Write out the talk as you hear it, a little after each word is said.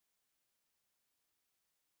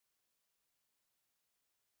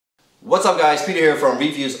What's up guys, Peter here from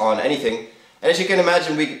Reviews on Anything. And as you can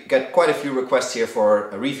imagine, we get quite a few requests here for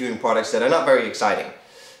reviewing products that are not very exciting.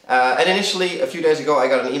 And initially, a few days ago, I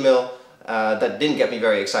got an email that didn't get me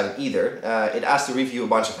very excited either. It asked to review a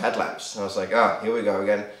bunch of headlamps. And I was like, here we go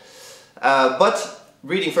again. But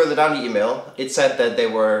reading further down the email, it said that they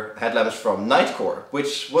were headlamps from NITECORE,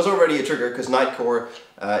 which was already a trigger because NITECORE,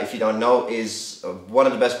 if you don't know, is one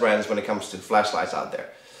of the best brands when it comes to flashlights out there.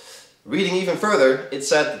 Reading even further, it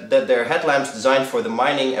said that they're headlamps designed for the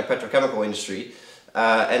mining and petrochemical industry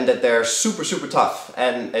and that they're super tough,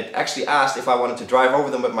 and it actually asked if I wanted to drive over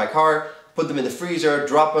them with my car, put them in the freezer,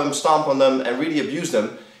 drop them, stomp on them and really abuse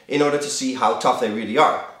them in order to see how tough they really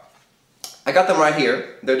are. I got them right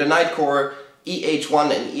here. They're the NITECORE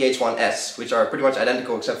EH1 and EH1S, which are pretty much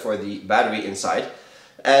identical except for the battery inside.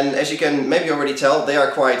 And as you can maybe already tell, they are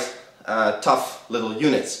quite tough little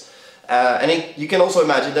units. And you can also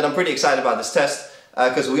imagine that I'm pretty excited about this test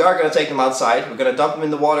because we are going to take them outside, we're going to dump them in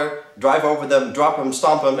the water, drive over them, drop them,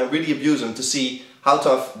 stomp them and really abuse them to see how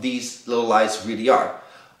tough these little lights really are.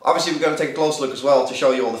 Obviously we're going to take a close look as well to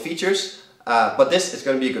show you all the features, but this is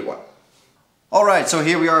going to be a good one. Alright, so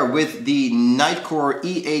here we are with the NITECORE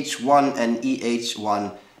EH1 and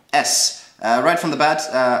EH1S. Right from the bat,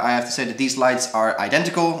 I have to say that these lights are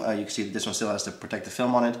identical. You can see that this one still has the protective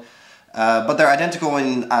film on it. But they're identical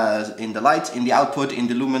in the light, in the output, in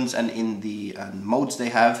the lumens and in the modes they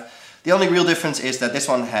have. The only real difference is that this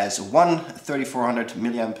one has one 3400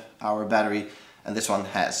 milliamp hour battery and this one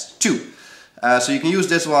has two. So you can use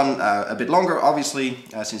this one a bit longer, obviously,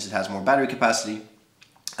 since it has more battery capacity.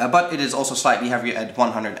 But it is also slightly heavier at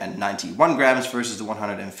 191 grams versus the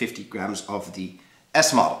 150 grams of the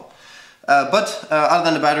S model. But other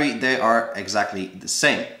than the battery, they are exactly the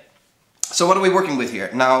same. So what are we working with here?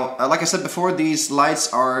 Now, like I said before, these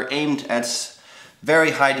lights are aimed at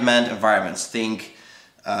very high demand environments. Think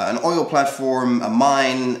an oil platform, a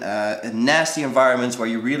mine, nasty environments where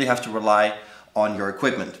you really have to rely on your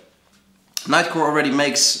equipment. NITECORE already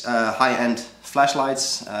makes high-end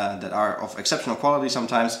flashlights that are of exceptional quality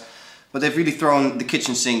sometimes, but they've really thrown the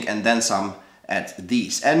kitchen sink and then some at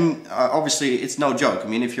these. And obviously it's no joke. I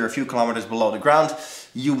mean, if you're a few kilometers below the ground,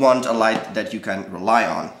 you want a light that you can rely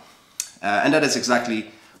on. And that is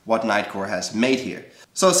exactly what NITECORE has made here.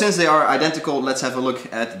 So since they are identical, let's have a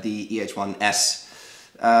look at the EH1S.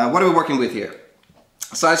 What are we working with here?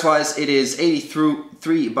 Size-wise, it is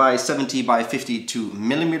 83 by 70 by 52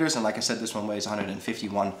 millimeters, and like I said, this one weighs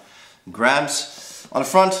 151 grams. On the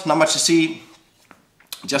front, not much to see,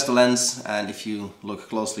 just the lens, and if you look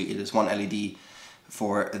closely, it is one LED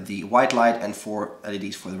for the white light and 4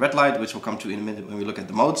 LEDs for the red light, which we'll come to in a minute when we look at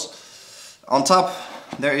the modes. On top,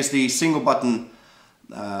 there is the single button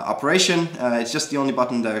operation. It's just the only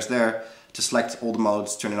button that is there to select all the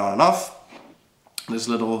modes, turn it on and off. There's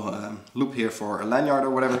a little loop here for a lanyard or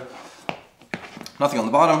whatever. Nothing on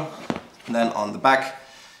the bottom. And then on the back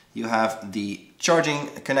you have the charging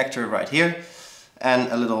connector right here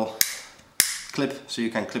and a little clip so you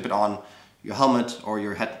can clip it on your helmet or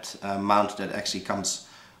your head mount that actually comes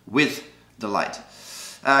with the light.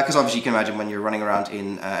 Because obviously you can imagine when you're running around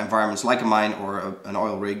in environments like a mine or an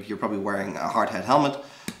oil rig, you're probably wearing a hard hat helmet,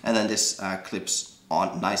 and then this clips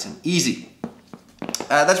on nice and easy.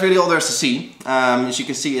 That's really all there is to see. As you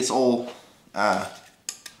can see, it's all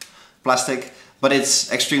plastic, but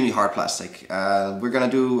it's extremely hard plastic. We're gonna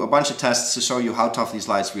do a bunch of tests to show you how tough these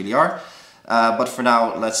lights really are. But for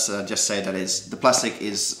now, let's just say that the plastic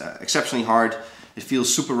is exceptionally hard. It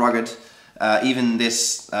feels super rugged. Even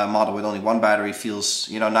this model with only one battery feels,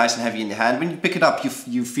 you know, nice and heavy in the hand. When you pick it up,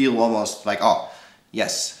 you feel almost like, oh,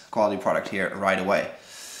 yes, quality product here right away.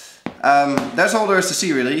 That's all there is to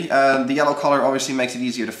see, really. The yellow color obviously makes it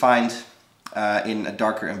easier to find in a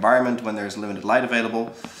darker environment when there's limited light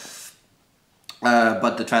available.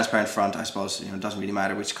 But the transparent front, I suppose, you know, it doesn't really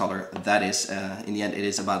matter which color that is. In the end, it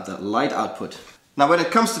is about the light output. Now, when it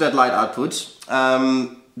comes to that light output,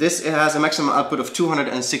 it has a maximum output of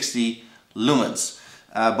 260 lumens,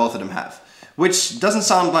 both of them have, which doesn't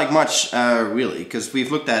sound like much really, because we've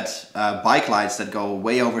looked at bike lights that go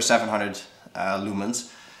way over 700 lumens,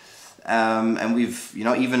 and we've, you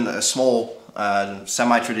know, even a small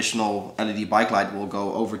semi-traditional LED bike light will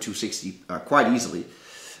go over 260 quite easily,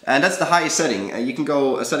 and that's the highest setting. You can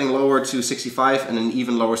go a setting lower to 65 and an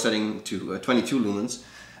even lower setting to 22 lumens,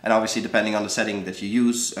 and obviously depending on the setting that you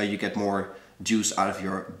use, you get more juice out of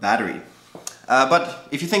your battery. But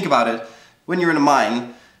if you think about it, when you're in a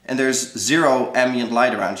mine and there's zero ambient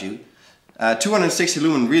light around you, 260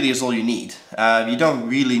 lumen really is all you need. You don't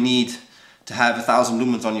really need to have 1000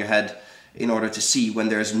 lumens on your head in order to see when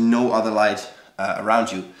there's no other light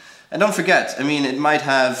around you. And don't forget, I mean, it might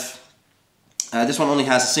have This one only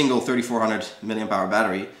has a single 3400 milliamp hour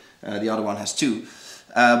battery, the other one has two.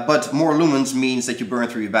 But more lumens means that you burn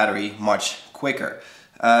through your battery much quicker.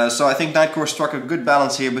 So I think NITECORE struck a good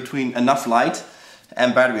balance here between enough light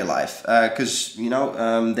and battery life. Because, you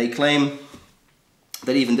know, they claim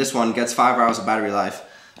that even this one gets 5 hours of battery life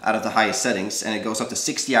out of the highest settings, and it goes up to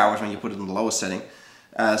 60 hours when you put it in the lowest setting.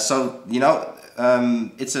 So, you know,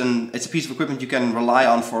 it's a piece of equipment you can rely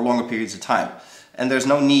on for longer periods of time. And there's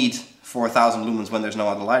no need for 1000 lumens when there's no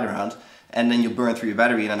other light around. And then you burn through your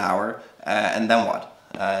battery in an hour, and then what?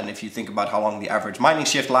 And if you think about how long the average mining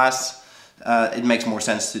shift lasts, it makes more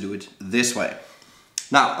sense to do it this way.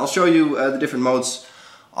 Now, I'll show you the different modes.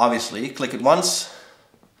 Obviously, click it once,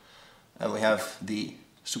 and we have the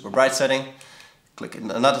super bright setting. Click it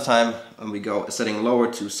another time, and we go a setting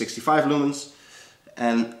lower to 65 lumens.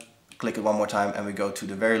 And click it one more time, and we go to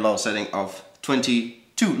the very low setting of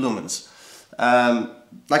 22 lumens.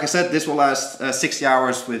 Like I said, this will last 60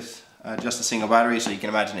 hours with just a single battery, so you can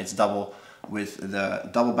imagine it's double with the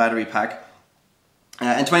double battery pack.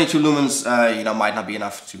 And 22 lumens, you know, might not be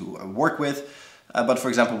enough to work with, but for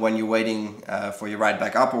example, when you're waiting for your ride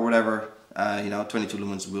back up or whatever, you know, 22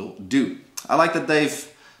 lumens will do. I like that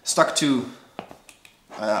they've stuck to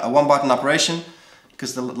a one-button operation,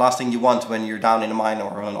 because the last thing you want when you're down in a mine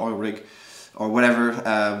or on an oil rig or whatever,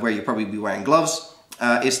 where you'll probably be wearing gloves,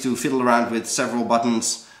 is to fiddle around with several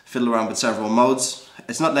buttons, fiddle around with several modes.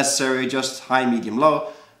 It's not necessary, just high, medium,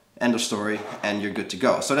 low, end of story, and you're good to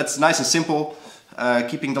go. So that's nice and simple,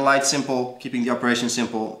 keeping the light simple, keeping the operation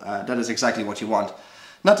simple, that is exactly what you want.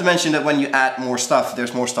 Not to mention that when you add more stuff,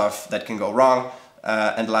 there's more stuff that can go wrong,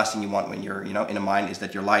 and the last thing you want when you're, you know, in a mine is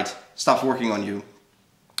that your light stops working on you,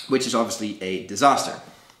 which is obviously a disaster.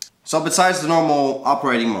 So besides the normal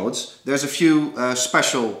operating modes, there's a few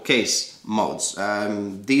special case modes.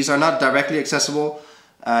 These are not directly accessible.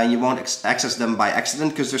 You won't access them by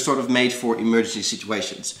accident because they're sort of made for emergency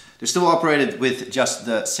situations. They're still operated with just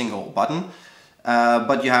the single button,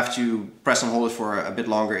 but you have to press and hold it for a bit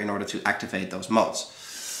longer in order to activate those modes.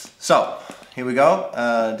 So here we go.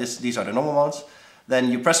 These are the normal modes.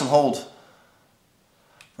 Then you press and hold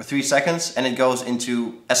for 3 seconds and it goes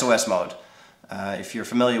into SOS mode. If you're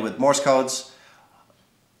familiar with Morse codes,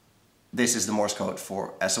 this is the Morse code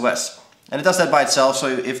for SOS. And it does that by itself, so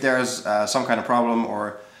if there's some kind of problem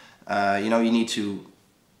or you know, you need to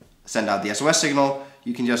send out the SOS signal,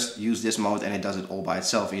 you can just use this mode and it does it all by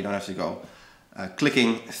itself, and you don't have to go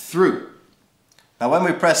clicking through. Now when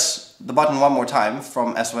we press the button one more time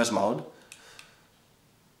from SOS mode,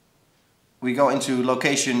 we go into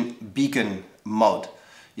location beacon mode.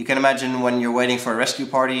 You can imagine when you're waiting for a rescue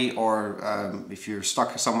party, or if you're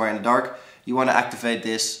stuck somewhere in the dark, you want to activate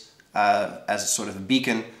this as a sort of a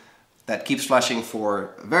beacon that keeps flashing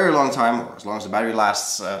for a very long time, or as long as the battery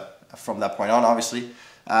lasts from that point on, obviously.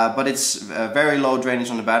 But it's very low drainage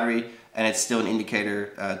on the battery, and it's still an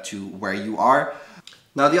indicator to where you are.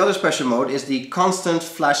 Now the other special mode is the constant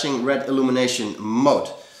flashing red illumination mode.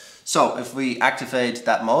 So if we activate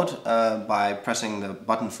that mode by pressing the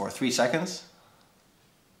button for 3 seconds,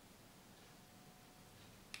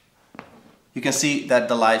 you can see that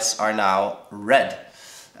the lights are now red.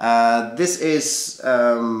 This is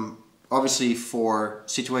obviously for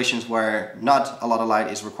situations where not a lot of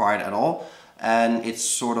light is required at all, and it's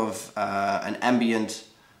sort of an ambient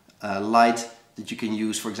light that you can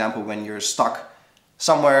use, for example, when you're stuck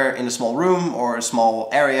somewhere in a small room or a small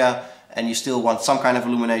area and you still want some kind of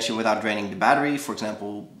illumination without draining the battery. For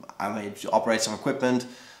example, I may operate some equipment,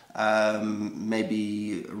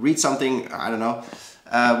 maybe read something, I don't know.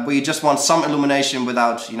 We just want some illumination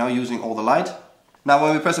without, you know, using all the light. Now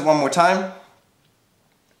when we press it one more time,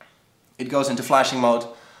 it goes into flashing mode,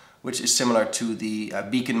 which is similar to the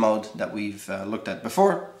beacon mode that we've looked at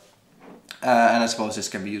before. And I suppose this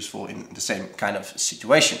can be useful in the same kind of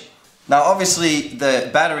situation. Now obviously the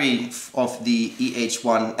battery of the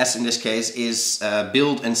EH1S in this case is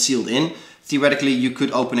built and sealed in. Theoretically you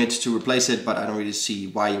could open it to replace it, but I don't really see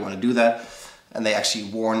why you want to do that. And they actually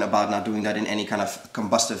warn about not doing that in any kind of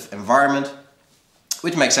combustive environment,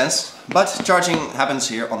 which makes sense. But charging happens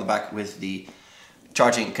here on the back with the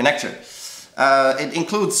charging connector. It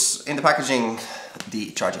includes in the packaging the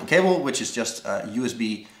charging cable, which is just a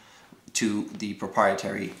USB to the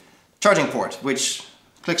proprietary charging port, which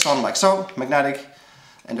clicks on like so, magnetic,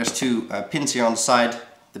 and there's two pins here on the side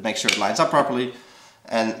that make sure it lines up properly,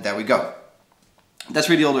 and there we go. That's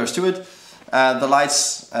really all there is to it. The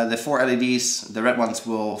lights, the 4 LEDs, the red ones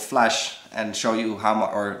will flash and show you how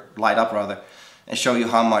much, or light up rather, and show you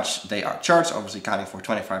how much they are charged, obviously counting for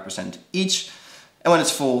 25% each. And when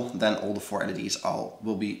it's full, then all the 4 LEDs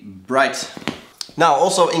will be bright. Now,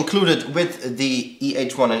 also included with the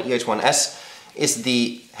EH1 and EH1S is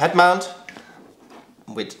the head mount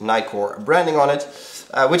with NITECORE branding on it,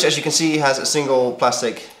 which, as you can see, has a single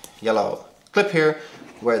plastic yellow clip here,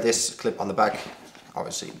 where this clip on the back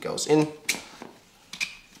obviously goes in.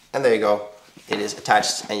 And there you go, it is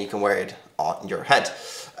attached and you can wear it on your head.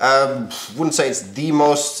 Wouldn't say it's the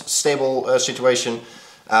most stable situation,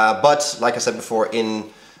 but like I said before, in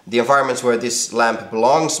the environments where this lamp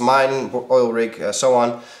belongs, mine, oil rig, so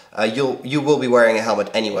on, you will be wearing a helmet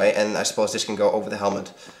anyway, and I suppose this can go over the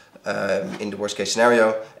helmet in the worst case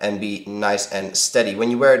scenario and be nice and steady.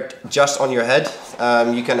 When you wear it just on your head,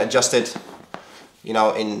 you can adjust it, you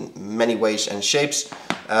know, in many ways and shapes.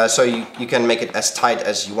 So you can make it as tight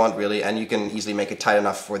as you want, really, and you can easily make it tight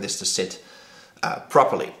enough for this to sit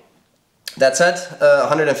properly. That said,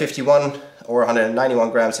 151 or 191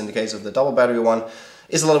 grams in the case of the double battery one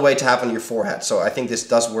is a lot of weight to have on your forehead. So I think this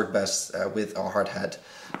does work best with a hard hat,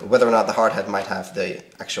 whether or not the hard hat might have the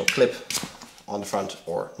actual clip on the front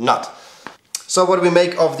or not. So what do we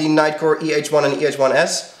make of the NITECORE EH1 and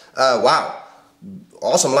EH1S? Wow.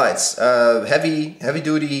 Awesome lights, heavy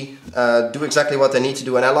duty, do exactly what they need to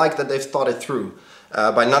do, and I like that they've thought it through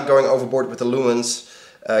by not going overboard with the lumens,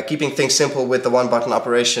 keeping things simple with the one button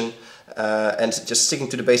operation, and just sticking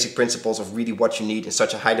to the basic principles of really what you need in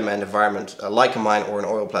such a high demand environment like a mine or an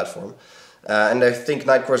oil platform. And I think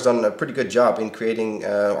NITECORE's done a pretty good job in creating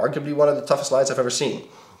arguably one of the toughest lights I've ever seen.